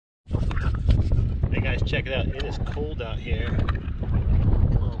check it out. It is cold out here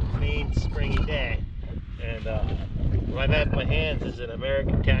on a clean springy day, and what I've had in my hands is an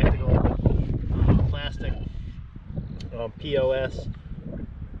American Tactical plastic POS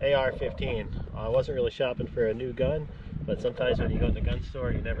AR-15. I wasn't really shopping for a new gun, but sometimes when you go to the gun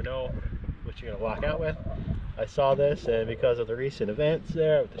store, you never know what you're going to walk out with. I saw this, and because of the recent events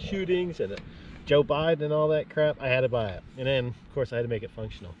there with the shootings and Joe Biden and all that crap, I had to buy it. And then, of course, I had to make it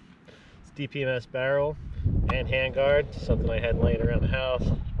functional. It's DPMS barrel and handguard, something I had laying around the house,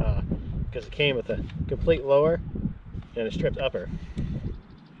 because it came with a complete lower and a stripped upper.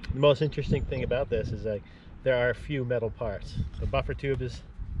 The most interesting thing about this is that there are a few metal parts. The buffer tube is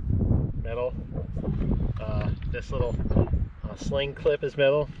metal. This little sling clip is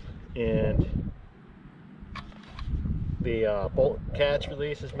metal, and the bolt catch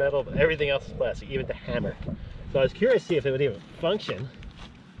release is metal, but everything else is plastic, even the hammer. So I was curious to see if it would even function.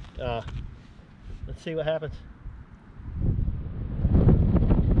 Let's see what happens.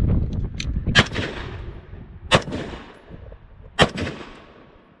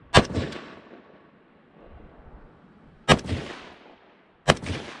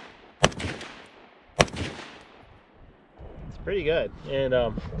 Pretty good. And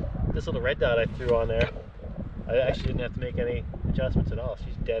this little red dot I threw on there, I actually didn't have to make any adjustments at all.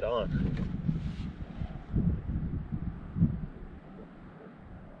 She's dead on.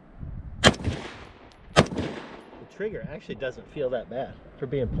 The trigger actually doesn't feel that bad for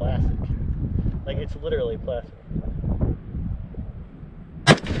being plastic. Like, it's literally plastic.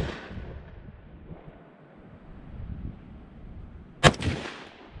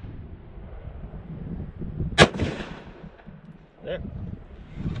 There.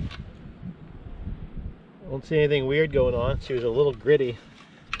 I don't see anything weird going on. She was a little gritty.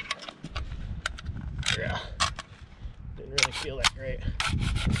 Yeah. Didn't really feel that great.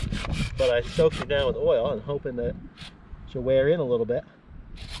 But I soaked her down with oil and hoping that she'll wear in a little bit.